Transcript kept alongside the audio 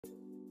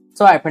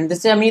So hi friend,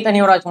 this is Amit and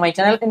you are watching my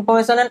channel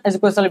Information and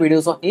Educational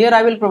Video. So here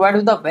I will provide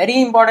you the very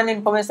important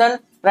information.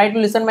 Try to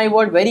listen my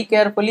word very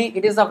carefully.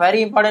 It is a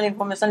very important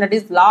information, that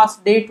is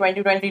last day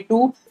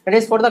 2022. That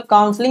is for the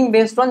counseling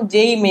based on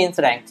JEE mains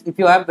ranks. If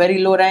you have very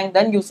low rank,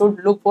 then you should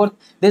look for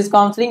this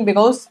counseling,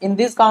 because in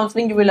this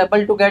counseling you will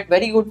able to get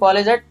very good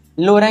college at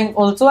low rank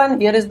also. And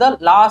here is the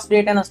last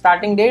date and a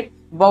starting date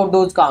about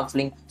those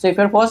counseling. So if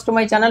you're first to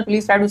my channel,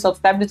 please try to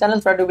subscribe the channel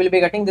so that you will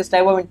be getting this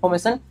type of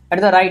information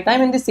at the right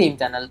time in the same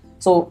channel.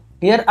 So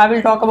here I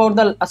will talk about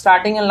the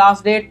starting and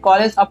last date.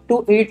 College up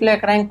to 8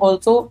 lakh rank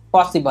also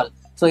possible.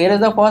 So here is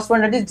the first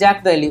one, that is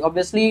Jack Delhi.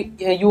 Obviously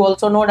you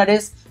also know that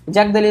is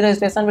Jack Delhi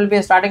registration will be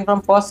starting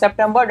from 1st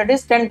September. That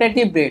is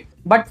tentative date.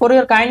 But for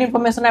your kind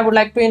information, I would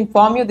like to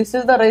inform you, this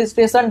is the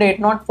registration date,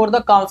 not for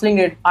the counseling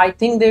date. I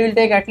think they will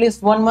take at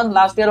least 1 month.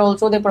 Last year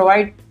also they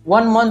provide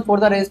 1 month for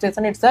the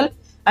registration itself.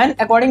 And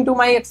according to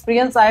my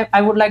experience, I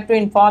would like to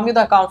inform you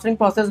the counseling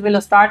process will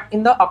start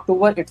in the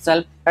October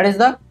itself. That is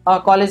the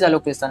college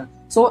allocation.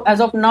 So as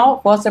of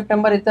now, 1st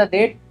September is the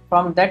date.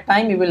 From that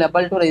time you will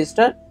able to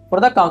register for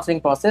the counseling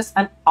process,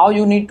 and how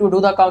you need to do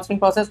the counseling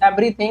process,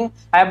 everything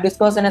I have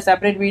discussed in a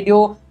separate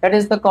video. That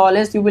is the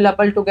college you will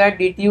able to get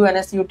DTU,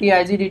 NSUT,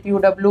 IG,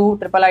 DTUW,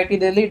 IIIT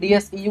Delhi,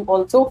 DSEU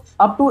also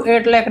up to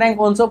 8 lakh rank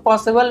also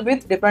possible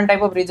with different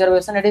type of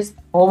reservation. It is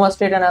home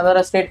state and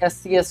other state,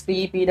 SC,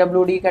 ST,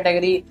 PWD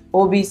category,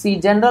 OBC,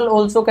 general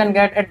also can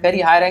get at very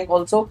high rank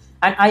also.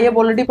 And I have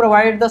already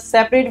provided the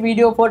separate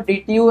video for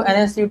DTU,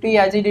 NSUT,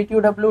 IG,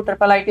 DTUW,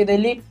 IIIT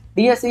Delhi,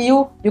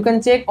 DSEU. You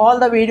can check all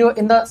the video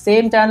in the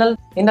same channel.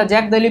 In the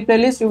Jack Delhi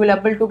playlist, you will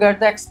able to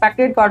get the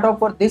expected cutoff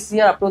for this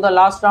year up to the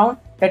last round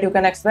that you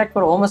can expect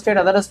for home state,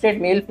 other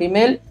state, male,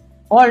 female,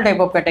 all type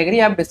of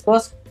category I have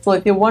discussed. So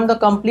if you want the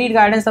complete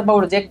guidance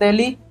about Jack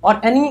Delhi or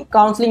any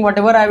counseling,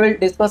 whatever I will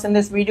discuss in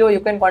this video, you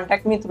can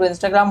contact me through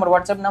Instagram or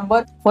WhatsApp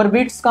number. For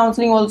BITS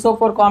counseling also,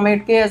 for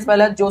Comet K as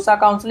well as josaa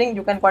counseling,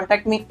 you can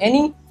contact me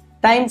any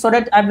time so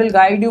that I will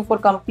guide you for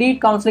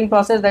complete counseling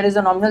process. There is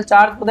a nominal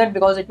charge for that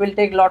because it will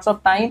take lots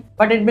of time,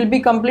 but it will be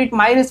complete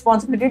my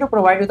responsibility to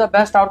provide you the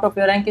best out of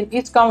your rank in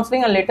each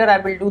counseling, and later I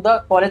will do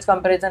the college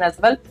comparison as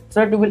well so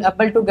that you will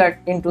able to get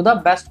into the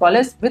best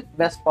college with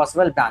best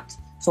possible branch.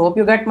 So hope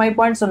you get my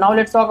point. So now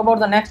let's talk about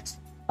the next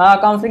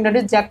counseling, that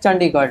is Jack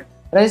Chandigarh.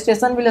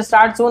 Registration will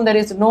start soon. There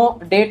is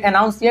no date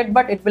announced yet,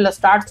 but it will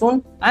start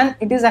soon, and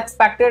it is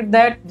expected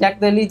that Jack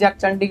Delhi, Jack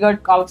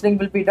Chandigarh counseling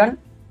will be done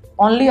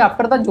only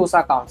after the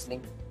josaa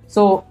counseling.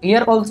 So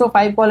here also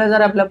 5 colleges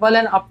are available,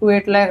 and up to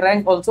 8 lakh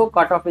rank also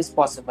cutoff is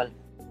possible.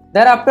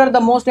 Thereafter,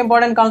 the most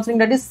important counseling,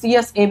 that is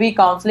CSAB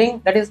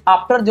counseling, that is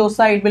after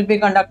josaa it will be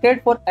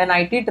conducted for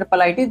NIT,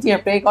 IIIT,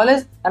 GFTI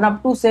college, and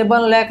up to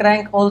 7 lakh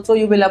rank also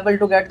you will able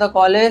to get the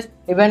college,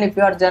 even if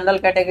you are general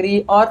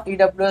category or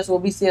EWS,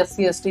 OBC,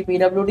 SC, ST,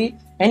 PWD,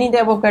 any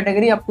type of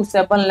category up to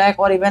 7 lakh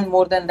or even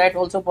more than that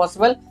also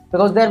possible,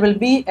 because there will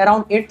be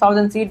around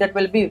 8,000 seats that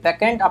will be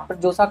vacant after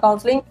josaa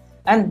counseling,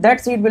 and that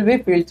seat will be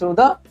filled through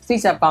the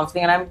CSAB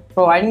counseling. And I am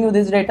providing you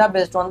this data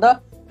based on the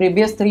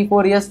previous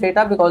 3-4 years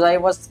data, because I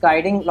was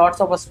guiding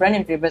lots of students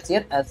in previous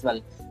year as well,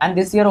 and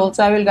this year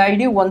also I will guide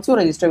you once you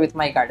register with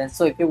my guidance.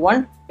 So if you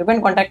want, you can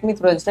contact me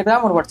through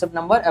Instagram or WhatsApp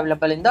number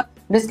available in the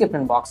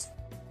description box.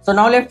 So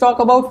now let's talk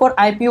about for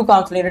IPU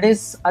counseling. That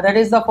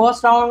is the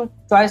first round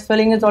choice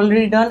filling is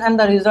already done, and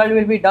the result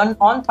will be done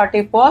on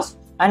 31st.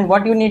 And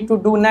what you need to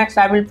do next,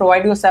 I will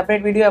provide you a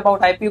separate video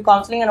about IPU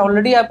counseling, and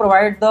already I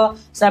provided the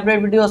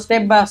separate video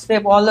step by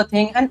step, all the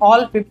thing, and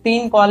all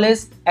 15 college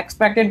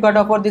expected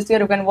cutoff for this year.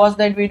 You can watch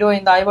that video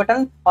in the I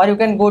button, or you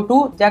can go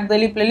to Jack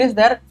Delhi playlist.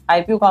 There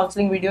IPU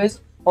counseling video is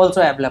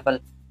also available.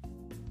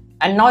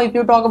 And now if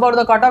you talk about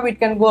the cutoff, it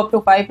can go up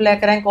to 5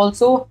 lakh rank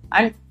also.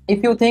 And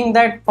if you think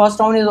that first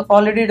round is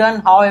already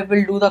done, how I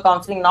will do the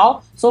counseling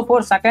now? So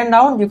for second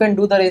round you can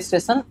do the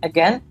registration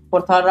again.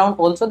 For third round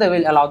also they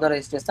will allow the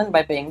registration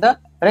by paying the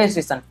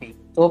registration fee.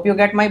 So hope you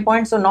get my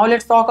point. So now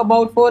let's talk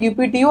about for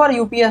UPTU or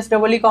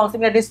UPSEE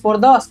counseling, that is for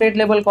the state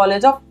level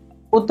college of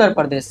Uttar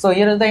Pradesh. So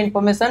here is the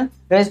information.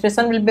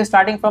 Registration will be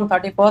starting from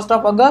 31st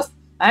of August,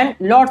 and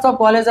lots of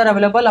colleges are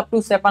available up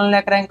to 7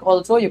 lakh rank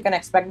also. You can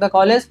expect the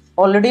college.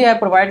 Already I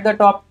provided the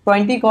top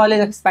 20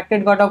 college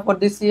expected cutoff for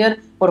this year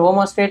for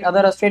home state,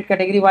 other state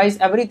category wise.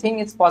 Everything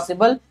is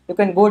possible. You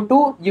can go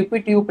to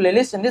UPTU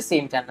playlist in the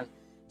same channel.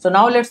 So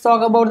now let's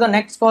talk about the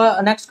next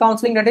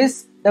counseling, that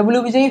is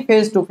WBJ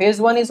phase 2. Phase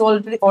 1 is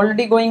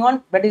already going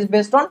on, that is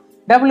based on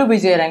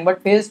WBJ rank,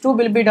 but phase 2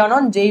 will be done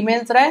on JEE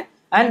mains rank,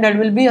 and that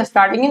will be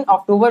starting in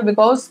October,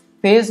 because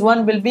phase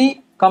 1 will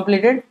be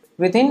completed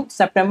within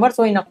September.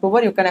 So in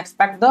October you can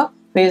expect the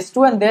phase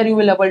 2, and there you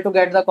will able to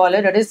get the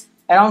college. That is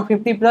around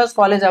 50 plus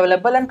college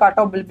available, and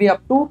cutoff will be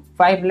up to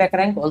 5 lakh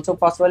rank also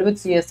possible with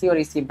CSC or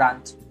EC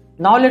branch.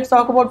 Now let's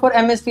talk about for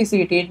MST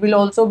CET. It will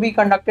also be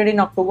conducted in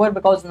October,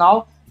 because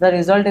now the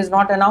result is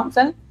not announced,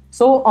 and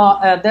so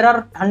there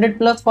are 100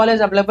 plus college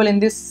available in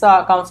this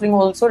counseling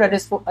also. That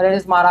is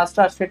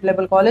Maharashtra state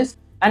level college,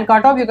 and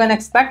cutoff you can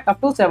expect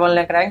up to 7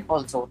 lakh rank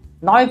also.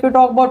 Now if you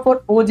talk about for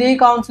OJE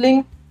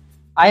counseling,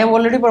 I have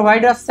already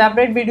provided a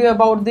separate video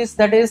about this,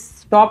 that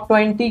is top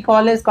 20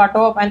 college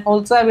cutoff, and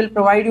also I will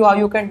provide you how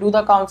you can do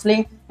the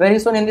counseling very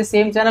soon in the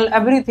same channel.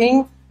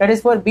 Everything that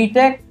is for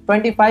BTech,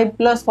 25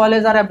 plus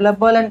colleges are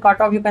available, and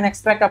cutoff you can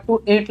expect up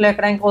to 8 lakh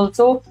rank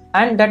also,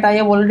 and that I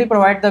have already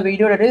provided the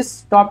video, that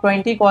is top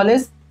 20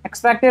 college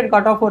expected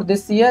cutoff for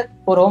this year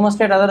for home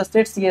state, other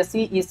states,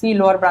 CSE, EC,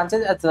 lower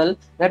branches as well,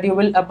 that you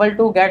will able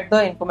to get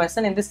the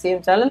information in the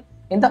same channel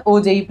in the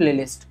OJE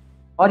playlist,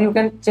 or you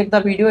can check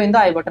the video in the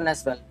I button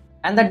as well.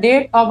 And the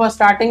date of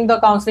starting the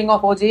counseling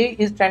of OJE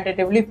is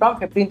tentatively from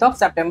 15th of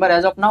September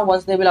as of now.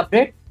 Once they will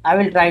update, I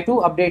will try to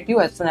update you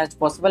as soon as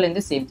possible in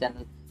the same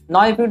channel.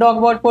 Now if you talk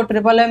about for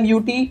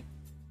MMUT,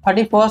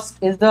 31st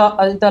is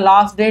the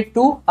last date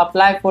to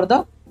apply for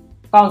the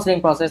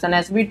counseling process, and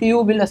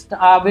SBTU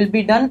will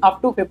be done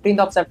up to 15th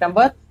of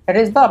September. That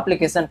is the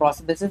application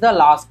process. This is the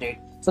last date.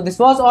 So this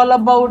was all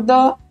about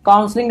the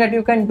counseling that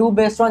you can do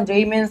based on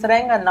JEE mains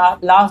rank, and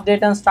last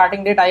date and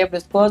starting date I have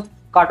discussed,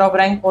 cutoff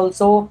rank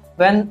also,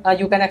 when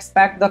you can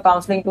expect the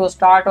counseling to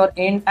start or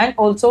end, and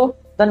also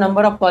the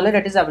number of college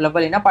that is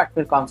available in a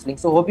particular counseling.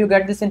 So hope you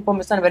get this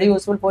information very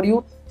useful for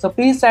you. So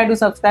please try to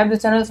subscribe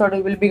this channel so that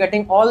you will be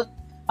getting all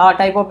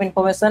type of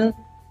information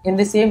in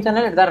the same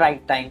channel at the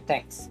right time.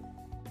 Thanks.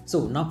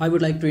 So now I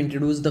would like to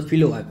introduce the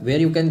Philo app, where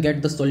you can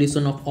get the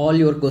solution of all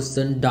your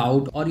question,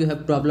 doubt, or you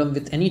have problem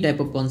with any type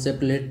of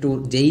concept related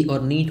to JEE or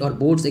NEET or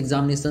boards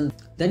examination.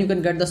 Then you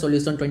can get the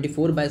solution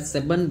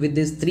 24/7 with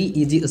these 3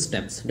 easy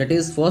steps. That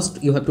is,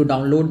 first you have to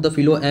download the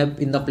Philo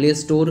app in the Play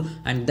Store,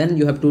 and then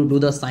you have to do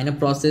the sign up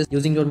process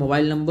using your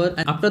mobile number,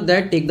 and after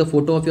that take the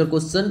photo of your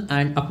question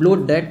and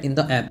upload that in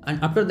the app,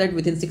 and after that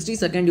within 60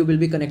 seconds you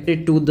will be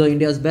connected to the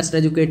India's best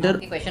educator.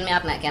 Question में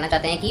आप कहना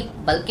चाहते हैं कि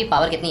bulb की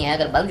power कितनी है।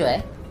 अगर बल्ब जो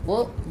है वो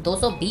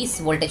 220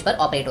 वोल्टेज पर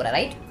ऑपरेट हो रहा है,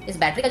 राइट। इस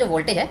बैटरी का जो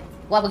वोल्टेज है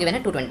वो आपको गिवन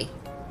है 220।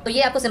 तो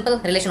ये आपको सिंपल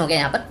रिलेशन हो गया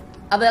यहाँ पर।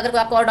 अब अगर कोई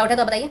आपको और डाउट है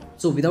तो बताइए।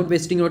 So without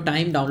wasting your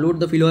time, download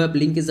the Philo app.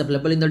 Link is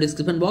available in the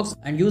description box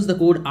and use the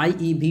code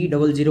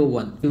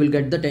IEB001. You will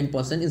get the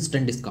 10%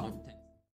 instant discount.